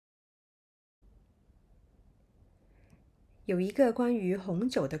有一个关于红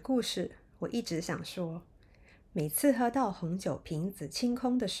酒的故事，我一直想说。每次喝到红酒瓶子清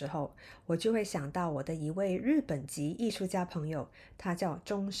空的时候，我就会想到我的一位日本籍艺术家朋友，他叫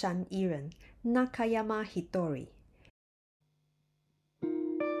中山一人 Nayakama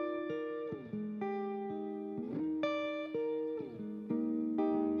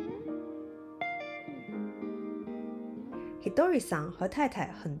和太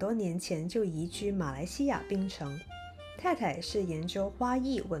太很多年前就移居马来西亚槟城。太太是研究花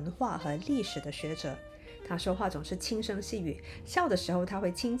艺文化和历史的学者，她说话总是轻声细语，笑的时候她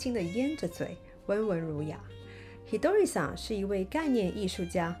会轻轻地掩着嘴，温文儒雅。Hitori-san 是一位概念艺术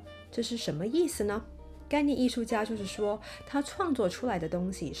家，这是什么意思呢？概念艺术家就是说，他创作出来的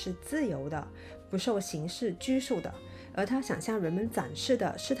东西是自由的，不受形式拘束的，而他想向人们展示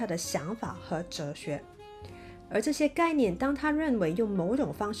的是他的想法和哲学。而这些概念，当他认为用某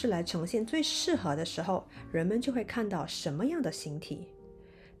种方式来呈现最适合的时候，人们就会看到什么样的形体。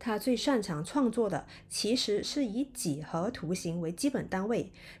他最擅长创作的其实是以几何图形为基本单位，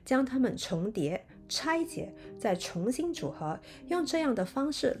将它们重叠、拆解，再重新组合，用这样的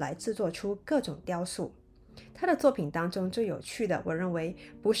方式来制作出各种雕塑。他的作品当中最有趣的，我认为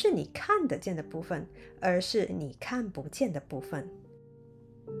不是你看得见的部分，而是你看不见的部分。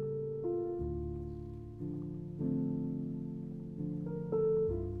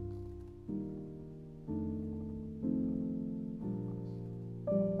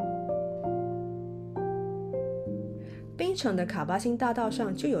槟城的卡巴辛大道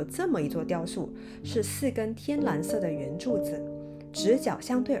上就有这么一座雕塑，是4根天蓝色的圆柱子，直角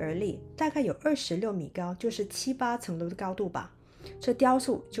相对而立，大概有26米高，就是7、8层楼的高度吧。这雕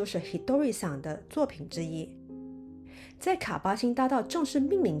塑就是 Hitori-san 的作品之一。在卡巴辛大道正式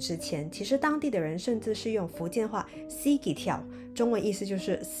命名之前，其实当地的人甚至是用福建话 "Sigi 跳"，中文意思就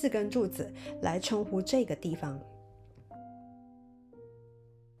是4根柱子来称呼这个地方。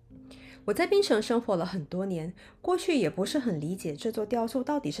我在槟城生活了很多年，过去也不是很理解这座雕塑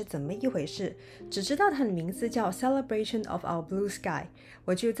到底是怎么一回事，只知道它的名字叫 Celebration of Our Blue Sky，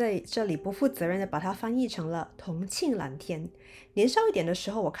 我就在这里不负责任的把它翻译成了同庆蓝天。年少一点的时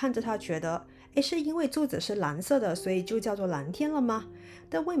候，我看着它觉得，是因为柱子是蓝色的，所以就叫做蓝天了吗？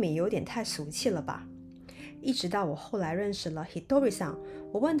但未免有点太俗气了吧。一直到我后来认识了 Hitori-san，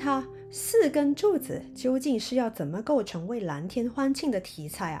 我问他4根柱子究竟是要怎么构成为蓝天欢庆的题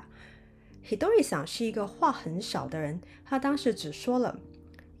材啊？Hitori-san 是一个话很少的人，他当时只说了，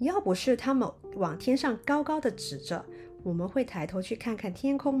要不是他们往天上高高的指着，我们会抬头去看看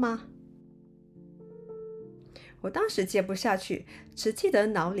天空吗？我当时接不下去，只记得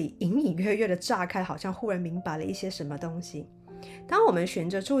脑里隐隐约约的炸开，好像忽然明白了一些什么东西。当我们循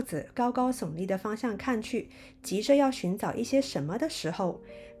着柱子高高耸立的方向看去，急着要寻找一些什么的时候，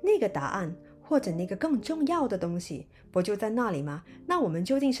那个答案或者那个更重要的东西不就在那里吗？那我们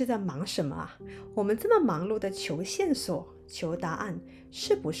究竟是在忙什么啊？我们这么忙碌的求线索、求答案，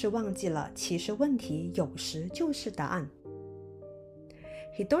是不是忘记了其实问题有时就是答案？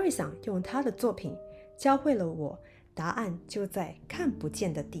 Hitori-san 用他的作品教会了我，答案就在看不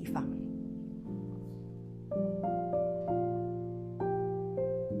见的地方。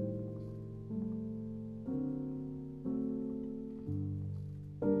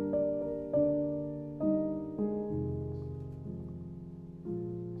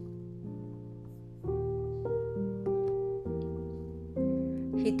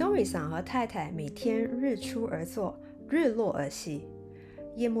Hitori-san 和太太每天日出而作，日落而息。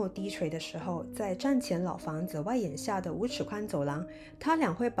夜幕低垂的时候，在站前老房子外檐下的5尺宽走廊，他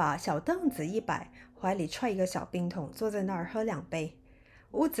俩会把小凳子一摆，怀里揣一个小冰桶，坐在那儿喝2杯。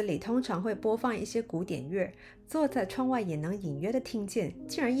屋子里通常会播放一些古典乐，坐在窗外也能隐约的听见，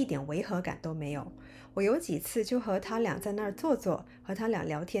竟然一点违和感都没有。我有几次就和他俩在那儿坐，和他俩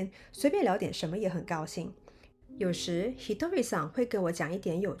聊天，随便聊点什么也很高兴。有时 Hitori-san 会跟我讲一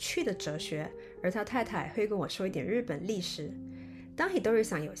点有趣的哲学，而他太太会跟我说一点日本历史。当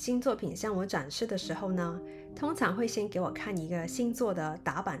Hitori-san 有新作品向我展示的时候呢，通常会先给我看一个新作的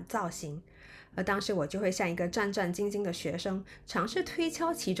打板造型，而当时我就会像一个战战兢兢的学生，尝试推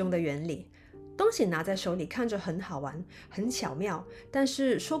敲其中的原理。东西拿在手里看着很好玩，很巧妙，但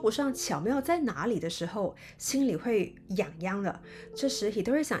是说不上巧妙在哪里的时候，心里会痒痒的。这时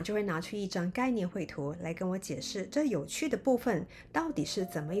Hitori-san 就会拿出一张概念绘图来跟我解释这有趣的部分到底是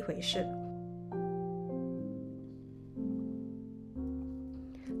怎么一回事。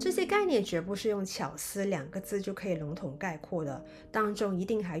这些概念绝不是用巧思2个字就可以笼统概括的，当中一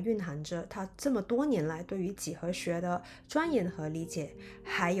定还蕴含着他这么多年来对于几何学的钻研和理解，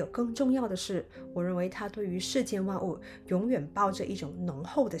还有更重要的是，我认为他对于世间万物永远抱着一种浓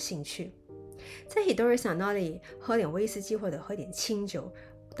厚的兴趣。在 Hitori 那里喝点威士忌或者喝点清酒，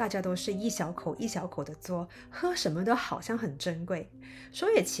大家都是一小口一小口的嘬，喝什么都好像很珍贵。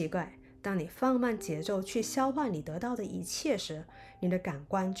说也奇怪，当你放慢节奏去消化你得到的一切时，你的感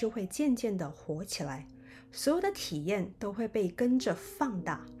官就会渐渐的活起来，所有的体验都会被跟着放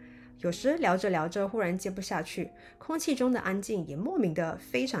大。有时聊着聊着忽然接不下去，空气中的安静也莫名的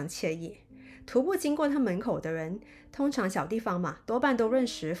非常惬意。徒步经过他门口的人，通常小地方嘛，多半都认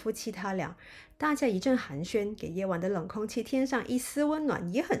识夫妻他俩，大家一阵寒暄，给夜晚的冷空气添上一丝温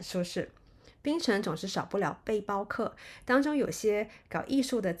暖，也很舒适。槟城总是少不了背包客，当中有些搞艺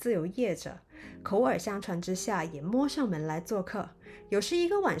术的自由业者，口耳相传之下也摸上门来做客。有时一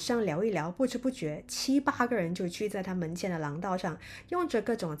个晚上聊一聊，不知不觉7-8个人就聚在他门前的廊道上，用着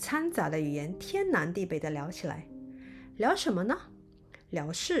各种掺杂的语言，天南地北的聊起来。聊什么呢？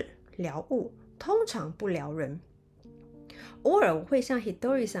聊事，聊物，通常不聊人。偶尔我会向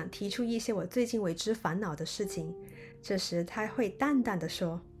Hitori 提出一些我最近为之烦恼的事情，这时他会淡淡的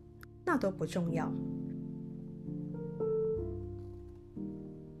说，那都不重要。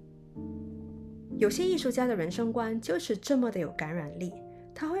有些艺术家的人生观就是这么的有感染力，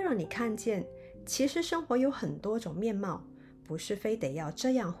它会让你看见，其实生活有很多种面貌，不是非得要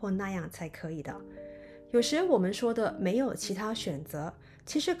这样或那样才可以的。有时我们说的没有其他选择，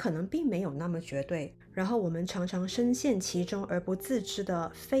其实可能并没有那么绝对，然后我们常常深陷其中而不自知的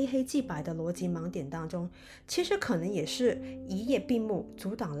非黑即白的逻辑盲点当中，其实可能也是一叶闭目，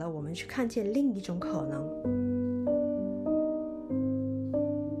阻挡了我们去看见另一种可能。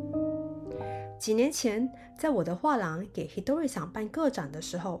几年前，在我的画廊给 Hitori 办个展的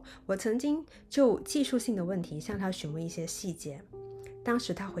时候，我曾经就技术性的问题向他询问一些细节。当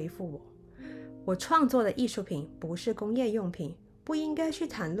时他回复我创作的艺术品不是工业用品，不应该去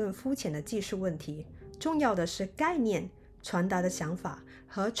谈论肤浅的技术问题，重要的是概念、传达的想法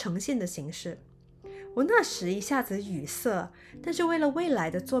和呈现的形式。我那时一下子语塞，但是为了未来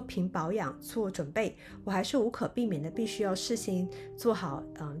的作品保养做准备，我还是无可避免的必须要事先做好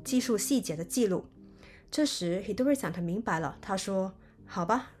技术细节的记录。这时 Hitori 他明白了，他说好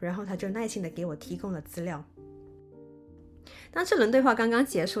吧，然后他就耐心的给我提供了资料。当这轮对话刚刚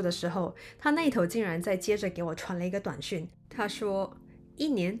结束的时候，他那头竟然再接着给我传了一个短讯，他说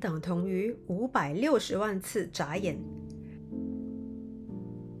1年等同于560万次眨眼。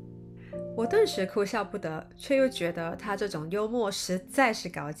我顿时哭笑不得，却又觉得他这种幽默实在是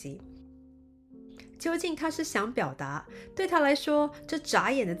高级。究竟他是想表达，对他来说这眨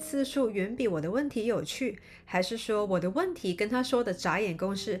眼的次数远比我的问题有趣，还是说我的问题跟他说的眨眼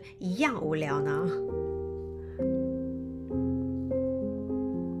公式一样无聊呢？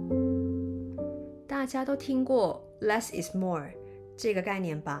大家都听过 less is more 这个概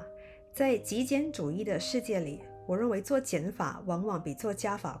念吧？在极简主义的世界里，我认为做减法往往比做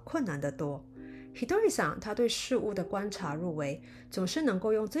加法困难得多。Hitori 他对事物的观察入微，总是能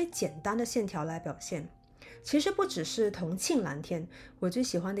够用最简单的线条来表现。其实不只是同庆蓝天，我最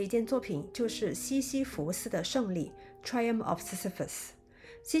喜欢的一件作品就是西西弗斯的胜利 Triumph of Sisyphus。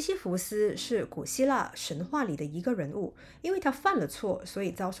西西弗斯是古希腊神话里的一个人物，因为他犯了错，所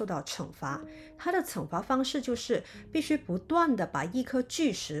以遭受到惩罚。他的惩罚方式就是必须不断地把一颗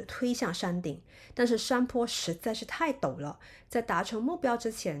巨石推向山顶，但是山坡实在是太陡了，在达成目标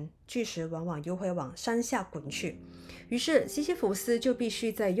之前，巨石往往又会往山下滚去。于是西西弗斯就必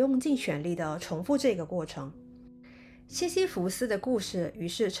须再用尽全力地重复这个过程。西西弗斯的故事于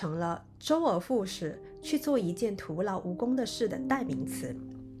是成了周而复始去做一件徒劳无功的事的代名词。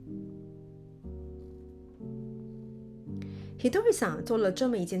Hitori 做了这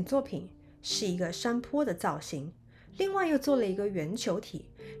么一件作品，是一个山坡的造型，另外又做了一个圆球体，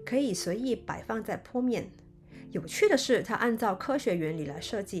可以随意摆放在坡面。有趣的是，他按照科学原理来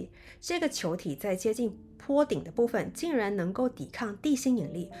设计，这个球体在接近坡顶的部分竟然能够抵抗地心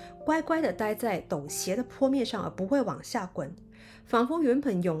引力，乖乖地待在陡斜的坡面上，而不会往下滚，仿佛原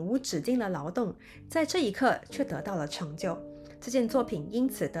本永无止境的劳动，在这一刻却得到了成就。这件作品因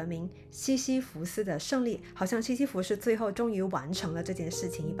此得名西西弗斯的胜利，好像西西弗斯最后终于完成了这件事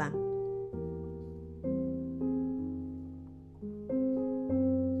情一般。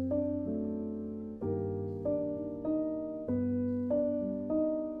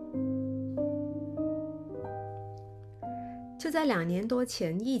就在2年多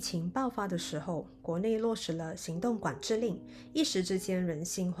前疫情爆发的时候，国内落实了行动管制令，一时之间人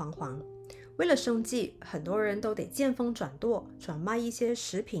心惶惶。为了生计，很多人都得见风转舵，转卖一些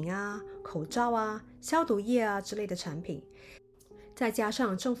食品啊、口罩啊、消毒液啊之类的产品。再加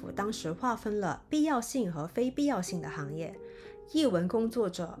上政府当时划分了必要性和非必要性的行业，艺文工作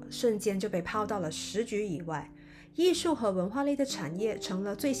者瞬间就被抛到了时局以外。艺术和文化类的产业成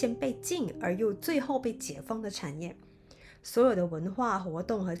了最先被禁而又最后被解封的产业。所有的文化活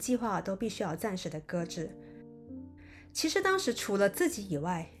动和计划都必须要暂时的搁置。其实当时除了自己以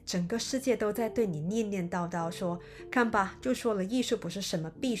外，整个世界都在对你念念叨叨说，看吧，就说了艺术不是什么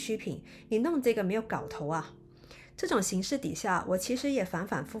必需品，你弄这个没有搞头啊。这种形势底下，我其实也反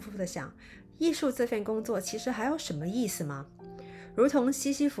反复复的想，艺术这份工作其实还有什么意思吗？如同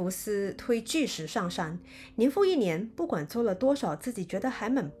西西弗斯推巨石上山，年复一年，不管做了多少自己觉得还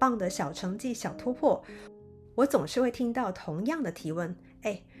蛮棒的小成绩、小突破，我总是会听到同样的提问，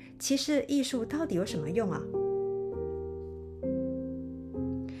其实艺术到底有什么用啊？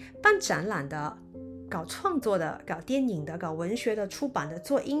办展览的、搞创作的、搞电影的、搞文学的、出版的、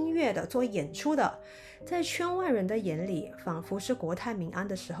做音乐的、做演出的，在圈外人的眼里，仿佛是国泰民安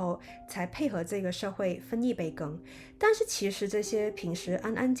的时候才配合这个社会分一杯羹。但是其实这些平时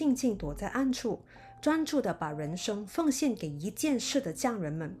安安静静躲在暗处，专注的把人生奉献给一件事的匠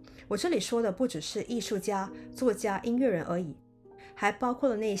人们，我这里说的不只是艺术家、作家、音乐人而已，还包括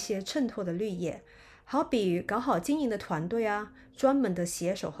了那些衬托的绿叶，好比搞好经营的团队啊，专门的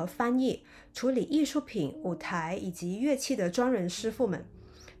写手和翻译，处理艺术品、舞台以及乐器的专人师傅们，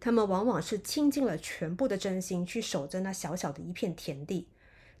他们往往是倾尽了全部的真心去守着那小小的一片田地。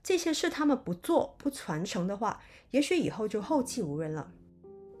这些事他们不做、不传承的话，也许以后就后继无人了。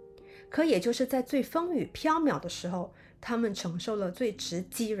可也就是在最风雨飘渺的时候，他们承受了最直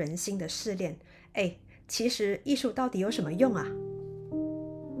击人心的试炼。其实艺术到底有什么用啊？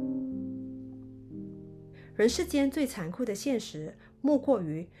人世间最残酷的现实，莫过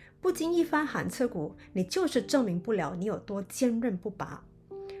于不经一番寒彻骨，你就是证明不了你有多坚韧不拔。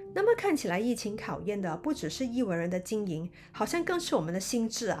那么看起来疫情考验的不只是艺文人的经营，好像更是我们的心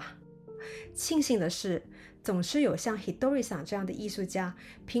智啊。庆幸的是，总是有像 Hitori さん这样的艺术家，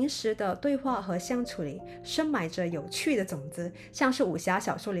平时的对话和相处里深埋着有趣的种子，像是武侠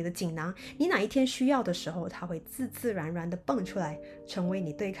小说里的锦囊，你哪一天需要的时候，它会自自然然地蹦出来，成为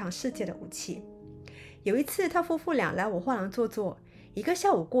你对抗世界的武器。有一次他夫妇俩来我画廊坐坐，一个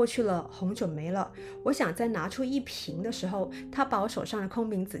下午过去了，红酒没了，我想再拿出一瓶的时候，他把我手上的空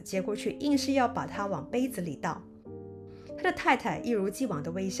瓶子接过去，硬是要把它往杯子里倒。他的太太一如既往的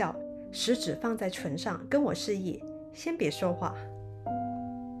微笑，食指放在唇上，跟我示意先别说话。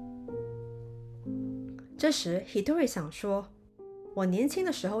这时 Hitori 想说，我年轻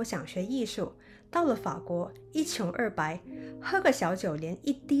的时候想学艺术，到了法国一穷二白，喝个小酒连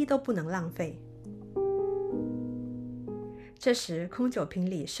一滴都不能浪费。这时空酒瓶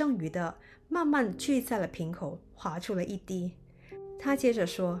里剩余的慢慢聚在了瓶口，滑出了一滴。他接着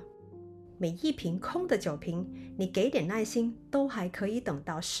说，每一瓶空的酒瓶，你给点耐心都还可以等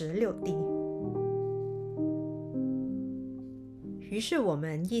到16滴。于是我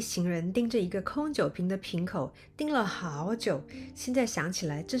们一行人盯着一个空酒瓶的瓶口盯了好久，现在想起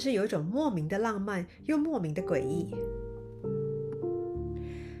来真是有一种莫名的浪漫又莫名的诡异。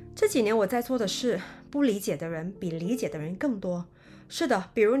这几年我在做的事，不理解的人比理解的人更多。是的，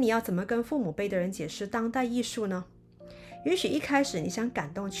比如你要怎么跟父母辈的人解释当代艺术呢？也许一开始你想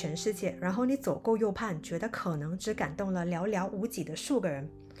感动全世界，然后你左顾右盼，觉得可能只感动了寥寥无几的数个人，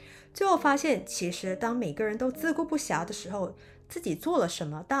最后发现其实当每个人都自顾不暇的时候，自己做了什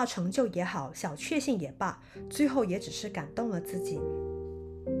么大成就也好，小确幸也罢，最后也只是感动了自己。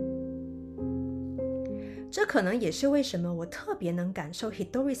这可能也是为什么我特别能感受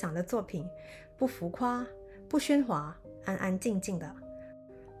Hitori さん的作品，不浮夸，不喧哗，安安静静的。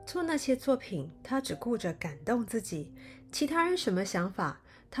做那些作品，他只顾着感动自己，其他人什么想法，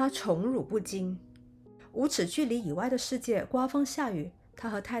他宠辱不惊。5尺距离以外的世界，刮风下雨，他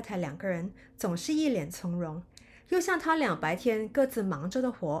和太太2个人总是一脸从容，又像他俩白天各自忙着的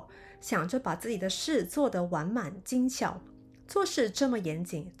活，想着把自己的事做得完满精巧，做事这么严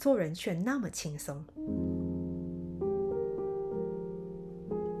谨，做人却那么轻松。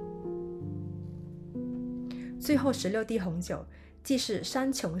最后16滴红酒，既是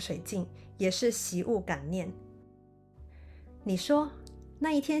山穷水尽，也是习物感念。你说，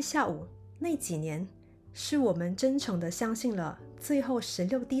那一天下午，那几年，是我们真诚地相信了最后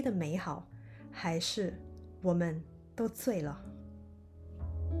16滴的美好，还是我们都醉了？